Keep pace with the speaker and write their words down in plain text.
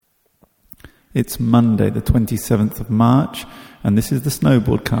It's Monday the 27th of March, and this is the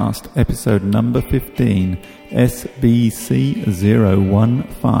Snowboardcast, episode number 15,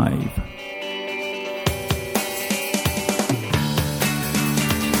 SBC015.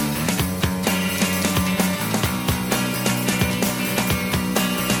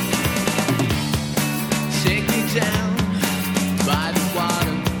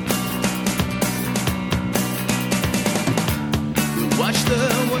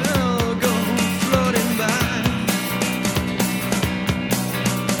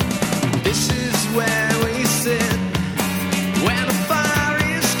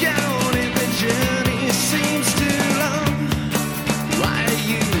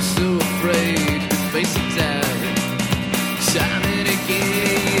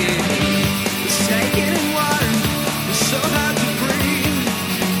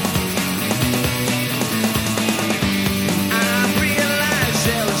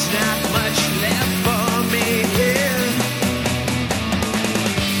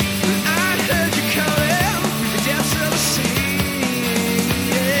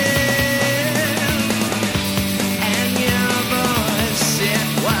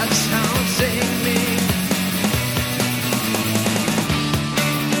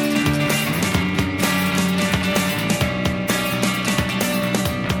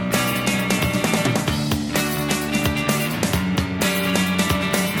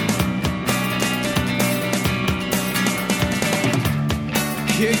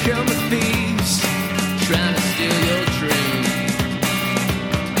 Here come the thieves, trying to steal your dream.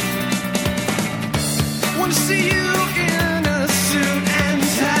 Wanna see you in a suit and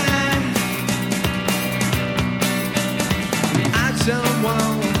tie. I don't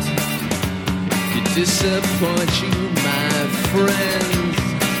want to disappoint you, my friend.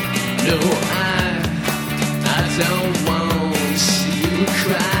 No, I don't want to see you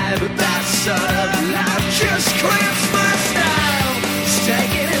cry, but that sort of life just cramps my style.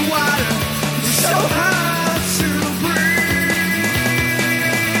 Taking in water, it's so hard to breathe.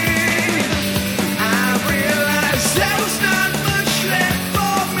 I realized there was not much left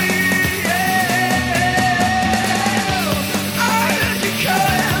for me. Yeah. I heard you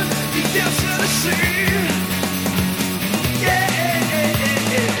calling, you dance to the sea.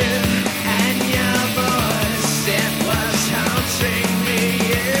 Yeah. And your voice, it was haunting me.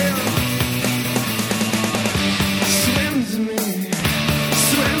 Yeah. Swim to me.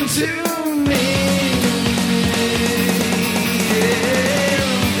 To me, yeah.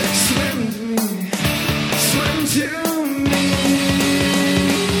 Swim to me.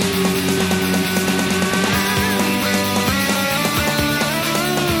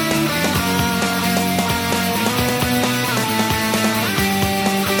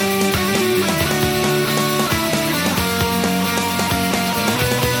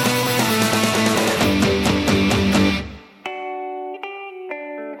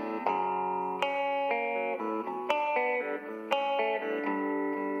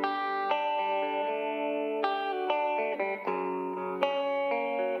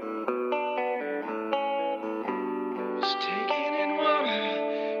 Taking in water,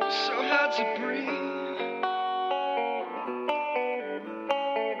 it's so hard to breathe.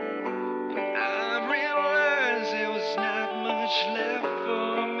 And I realized there was not much left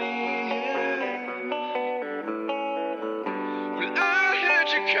for me. Well, I heard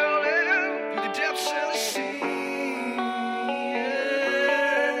you calling the depths of the sea.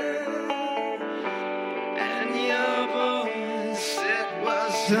 And your voice, it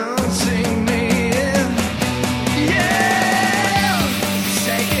was haunting me.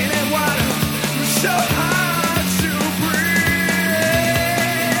 So hard to breathe.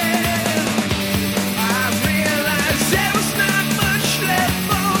 I realized there was not much left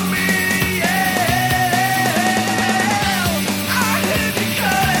for me. Yeah. I heard you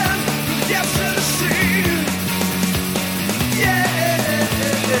calling from the depths of the sea. Yeah.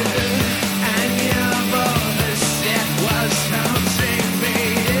 And your voice, it was haunting me.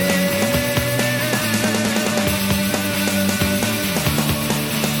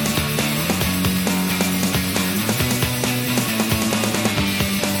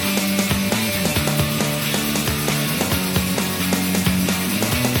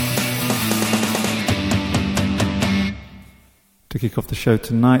 To kick off the show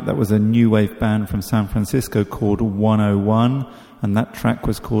tonight, that was a new wave band from San Francisco called 101, and that track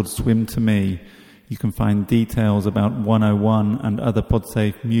was called Swim to Me. You can find details about 101 and other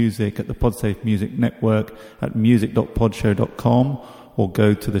PodSafe music at the PodSafe Music Network at music.podshow.com, or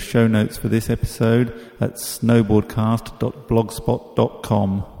go to the show notes for this episode at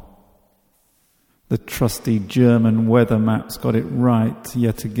snowboardcast.blogspot.com. The trusty German weather maps got it right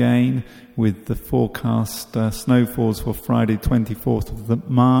yet again, with the forecast snowfalls for Friday 24th of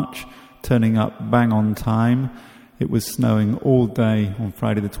March turning up bang on time. It was snowing all day on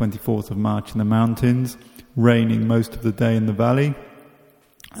Friday the 24th of March in the mountains, raining most of the day in the valley,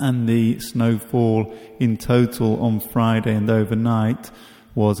 and the snowfall in total on Friday and overnight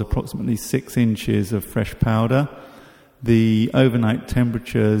was approximately 6 inches of fresh powder. The overnight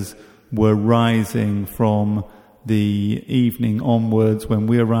temperatures were rising from the evening onwards. When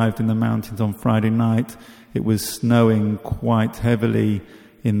we arrived in the mountains on Friday night, it was snowing quite heavily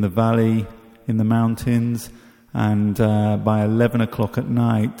in the valley, in the mountains, and by 11 o'clock at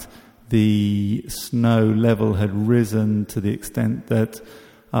night, the snow level had risen to the extent that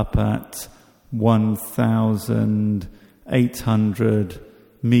up at 1,800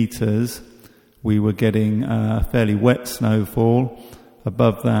 meters, we were getting a fairly wet snowfall.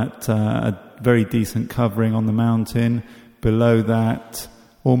 Above that, a very decent covering on the mountain. Below that,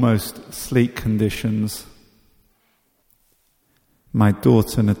 almost sleet conditions. My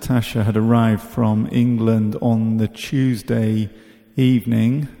daughter Natasha had arrived from England on the Tuesday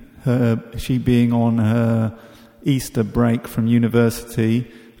evening, she being on her Easter break from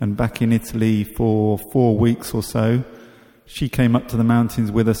university and back in Italy for 4 weeks or so. She came up to the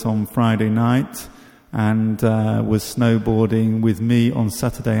mountains with us on Friday night and was snowboarding with me on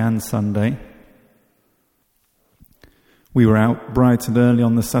Saturday and Sunday. We were out bright and early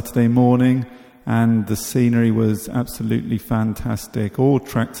on the Saturday morning, and the scenery was absolutely fantastic. All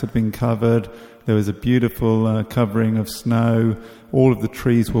tracks had been covered. There was a beautiful covering of snow. All of the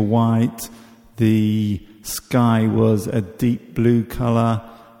trees were white. The sky was a deep blue colour,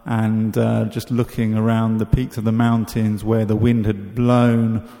 and just looking around the peaks of the mountains where the wind had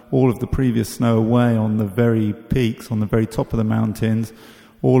blown all of the previous snow away on the very peaks, on the very top of the mountains,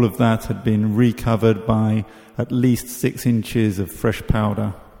 all of that had been recovered by at least 6 inches of fresh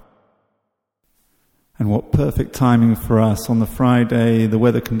powder. And what perfect timing for us. On the Friday, the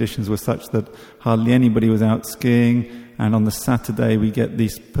weather conditions were such that hardly anybody was out skiing, and on the Saturday we get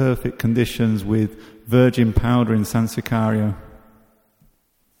these perfect conditions with virgin powder in San Sicario.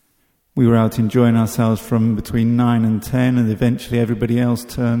 We were out enjoying ourselves from between 9 and 10, and eventually everybody else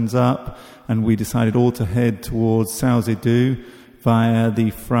turns up, and we decided all to head towards Sausidou via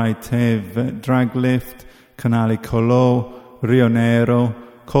the Freitev drag lift, Canale Colò, Rio Nero,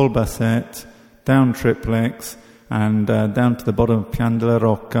 Col Basset, down Triplex, and down to the bottom of Pian della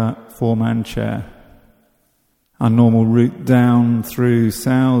Rocca, 4-man chair. Our normal route down through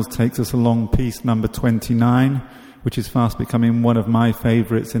Saus takes us along piece number 29, which is fast becoming one of my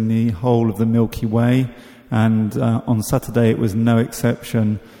favourites in the whole of the Milky Way, and on Saturday it was no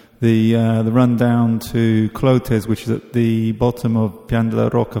exception. The run down to Clotes, which is at the bottom of Pian della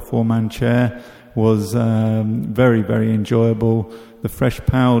Rocca 4-man chair, was very, very enjoyable. The fresh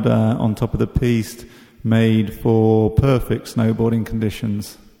powder on top of the piste made for perfect snowboarding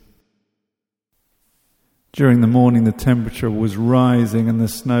conditions. During the morning the temperature was rising and the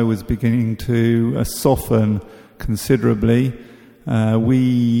snow was beginning to soften considerably.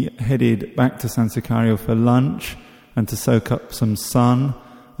 We headed back to San Sicario for lunch and to soak up some sun,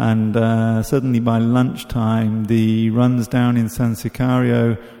 and suddenly by lunchtime the runs down in San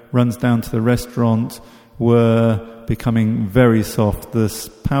Sicario, runs down to the restaurant, were becoming very soft. The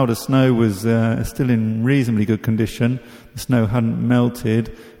powder snow was still in reasonably good condition. The snow hadn't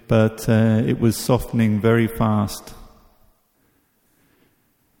melted, but it was softening very fast.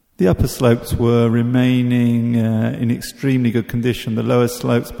 The upper slopes were remaining in extremely good condition. The lower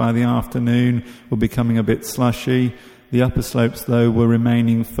slopes by the afternoon were becoming a bit slushy. The upper slopes, though, were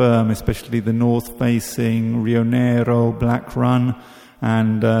remaining firm, especially the north-facing Rio Nero, Black Run,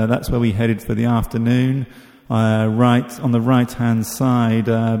 and that's where we headed for the afternoon. Right on the right-hand side,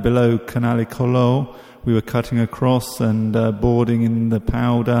 below Canale Colò, we were cutting across and boarding in the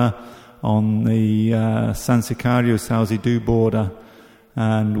powder on the San Sicario Sausidou border.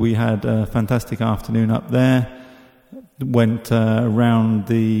 And we had a fantastic afternoon up there. Went around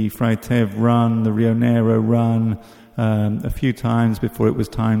the Freitev run, the Rio Nero run, a few times before it was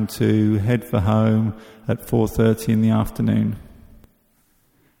time to head for home at 4:30 in the afternoon.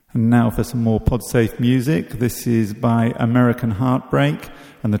 And now for some more PodSafe music. This is by American Heartbreak,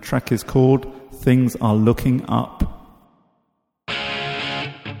 and the track is called Things Are Looking Up.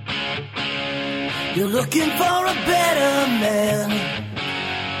 You're looking for a better man,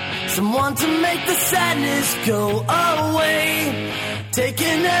 someone to make the sadness go away,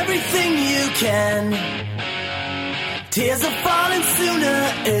 taking everything you can. Tears are falling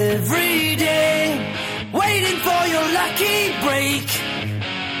sooner every day, waiting for your lucky break.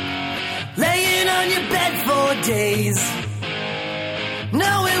 laying on your bed for days.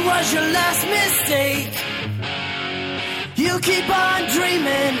 No, it was your last mistake. You keep on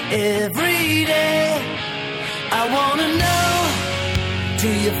dreaming every day. I wanna know, do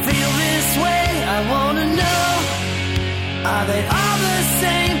you feel this way? I wanna know, are they all the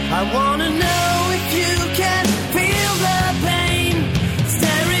same? I wanna know if you can feel the pain,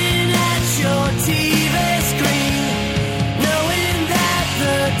 staring at your TV screen, knowing that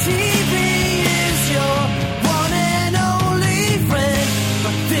the TV is your one and only friend.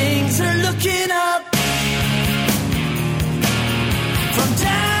 But things are looking up from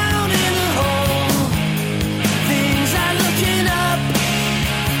down in the hole. Things are looking up,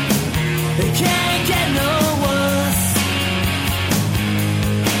 they can't get no worse.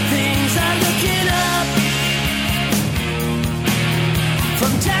 Things are looking up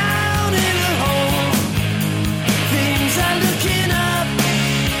from down in the hole. Things are looking up,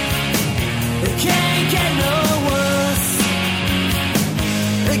 they can't get no worse.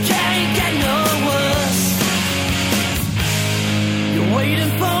 They can't get no worse. You're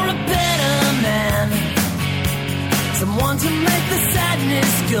waiting for a better man, someone to make the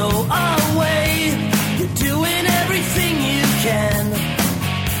sadness go away. You're doing everything you can.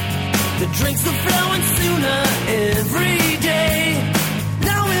 The drinks are flowing sooner every day.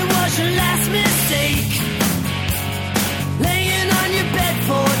 No, it was your last mistake, laying on your bed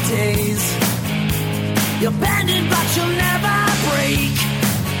for days. You're bending but you'll never break,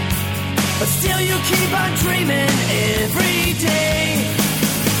 but still you keep on dreaming every day.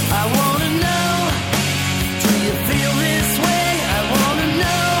 I wanna know, do you feel this way? I wanna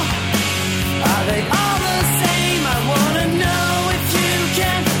know, are they all the same? I wanna know if you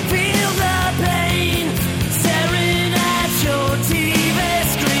can feel the pain, staring at your TV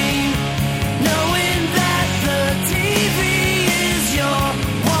screen, knowing that the TV is your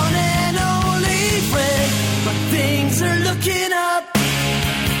one and only friend. But things are looking up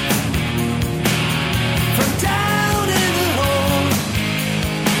from down in the hole.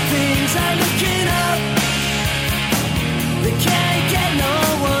 Things are looking up, they can't get no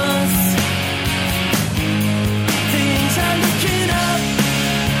worse. Things are looking up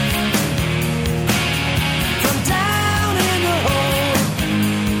from down in the hole.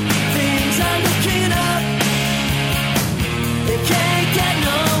 Things are looking up, they can't get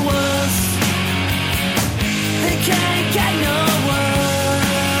no worse. They can't get no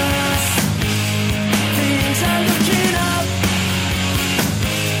worse. Things are looking up.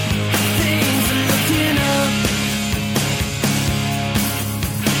 Things are looking up.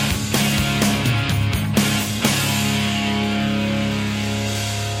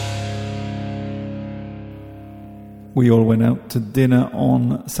 We all went out to dinner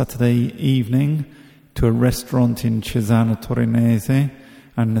on Saturday evening to a restaurant in Cesana Torinese,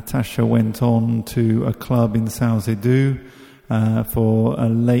 and Natasha went on to a club in Sausedu for a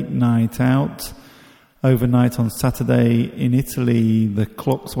late night out. Overnight on Saturday in Italy, the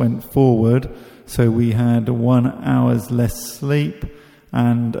clocks went forward, so we had 1 hour's less sleep,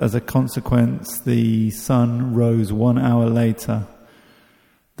 and as a consequence, the sun rose 1 hour later.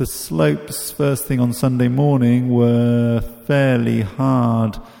 The slopes first thing on Sunday morning were fairly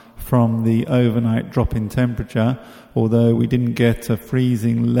hard from the overnight drop in temperature, although we didn't get a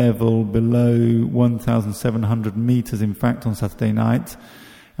freezing level below 1,700 metres in fact on Saturday night.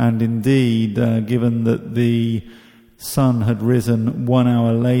 And indeed, given that the sun had risen 1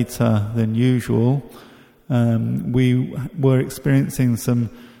 hour later than usual, we were experiencing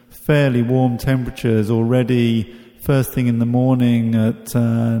some fairly warm temperatures already first thing in the morning at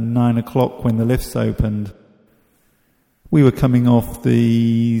 9 o'clock when the lifts opened. We were coming off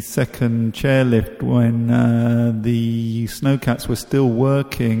the second chairlift when the snowcats were still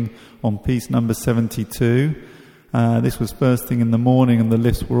working on piece number 72. This was first thing in the morning and the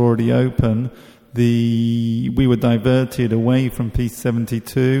lifts were already open. We were diverted away from piece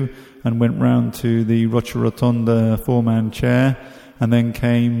 72 and went round to the Roccia Rotonda four-man chair, and then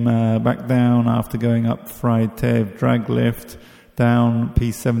came back down after going up Freitev drag lift, down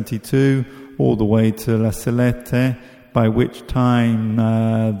piece 72, all the way to La Salette, by which time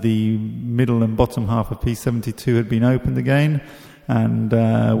the middle and bottom half of piece 72 had been opened again, and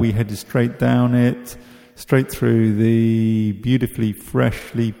we headed straight down it, straight through the beautifully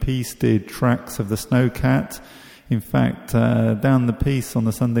freshly pieced tracks of the Snowcat. In fact, down the piece on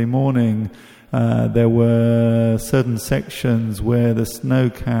the Sunday morning, there were certain sections where the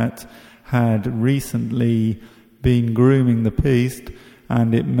Snowcat had recently been grooming the piste,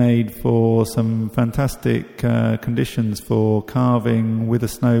 and it made for some fantastic conditions for carving with a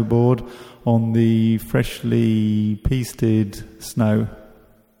snowboard on the freshly pieced snow.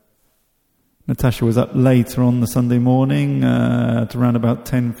 Natasha was up later on the Sunday morning at around about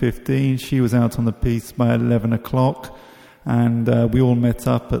 10:15. She was out on the piste by 11 o'clock, and we all met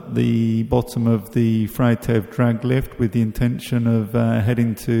up at the bottom of the Freitev drag lift with the intention of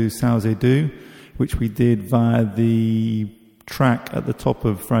heading to Sauzedu, which we did via the track at the top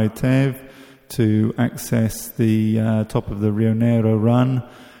of Freitev to access the top of the Rio Negro run,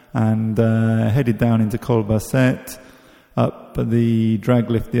 and headed down into Colbasset, up the drag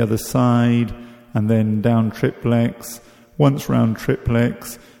lift the other side, and then down Triplex, once round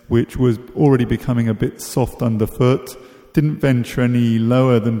Triplex, which was already becoming a bit soft underfoot. Didn't venture any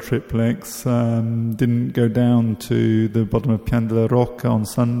lower than Triplex, didn't go down to the bottom of Pian de la Rocca on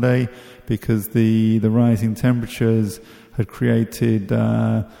Sunday because the rising temperatures had created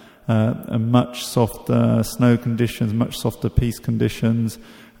a much softer snow conditions, much softer piste conditions,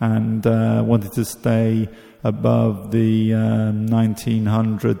 and wanted to stay above the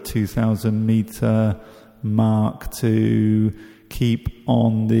 1900-2000 meter mark to keep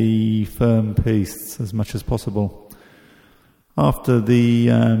on the firm pistes as much as possible. After the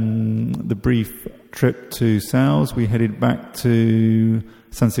brief trip to Saus, we headed back to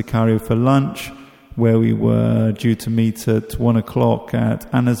San Sicario for lunch, where we were due to meet at 1 o'clock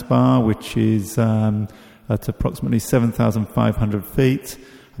at Anna's Bar, which is at approximately 7,500 feet.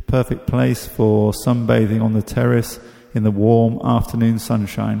 A perfect place for sunbathing on the terrace in the warm afternoon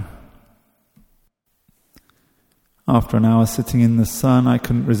sunshine. After an hour sitting in the sun, I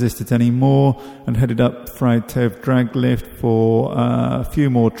couldn't resist it anymore and headed up Freitev drag lift for a few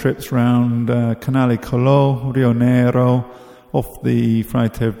more trips round Canale Colò, Rio Negro, off the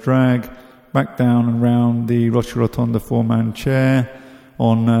Freitev drag, back down and round the Rocha Rotonda four-man chair.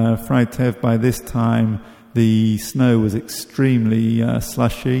 On Freitev, by this time, the snow was extremely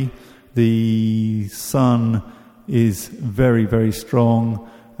slushy. The sun is very, very strong,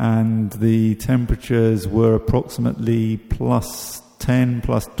 and the temperatures were approximately plus 10,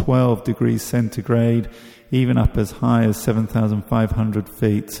 plus 12 degrees centigrade, even up as high as 7,500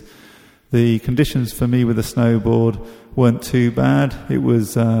 feet. The conditions for me with a snowboard weren't too bad. It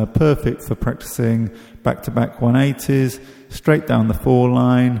was perfect for practicing back-to-back 180s, straight down the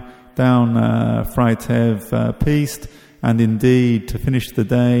four-line, down Freitev piste, and indeed to finish the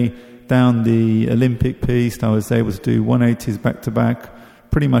day down the Olympic piste. I was able to do 180s back-to-back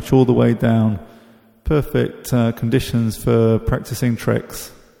pretty much all the way down. Perfect conditions for practicing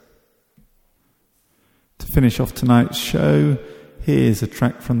tricks. To finish off tonight's show, here's a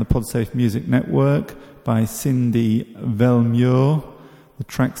track from the Podsafe Music Network by Cindy Velmure. The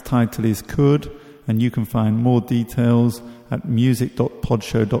track's title is Could, and you can find more details at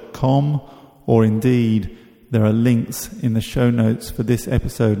music.podshow.com, or indeed there are links in the show notes for this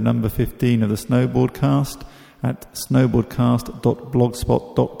episode number 15 of the Snowboardcast at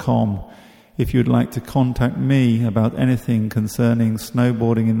snowboardcast.blogspot.com. If you'd like to contact me about anything concerning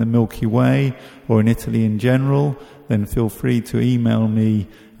snowboarding in the Milky Way or in Italy in general, then feel free to email me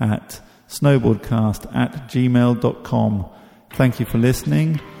at snowboardcast@gmail.com. Thank you for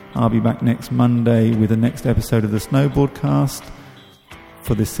listening. I'll be back next Monday with the next episode of the Snowboardcast.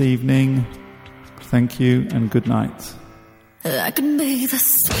 For this evening, thank you and good night. I can be the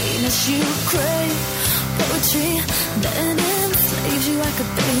sweetness you crave, poetry that enslaves you. I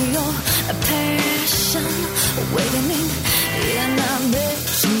could be your passion, awakening in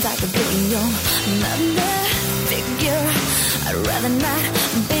ambitions. I could be your mother figure. I'd rather not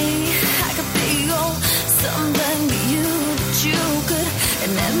be. I could be your something that you could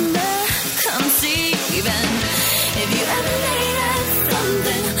never conceive. And if you ever needed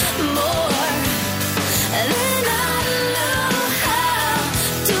something more, then I know how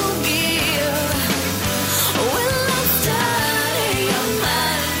to give. When I'm studying your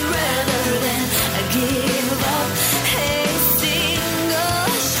mind rather than give up a single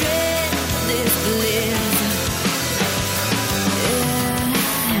shred of this bliss.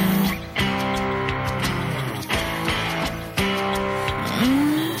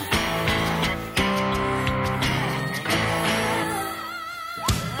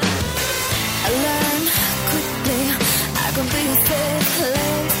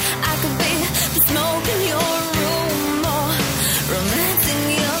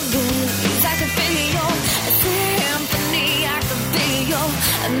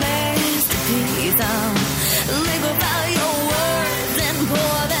 A masterpiece, I'm legal.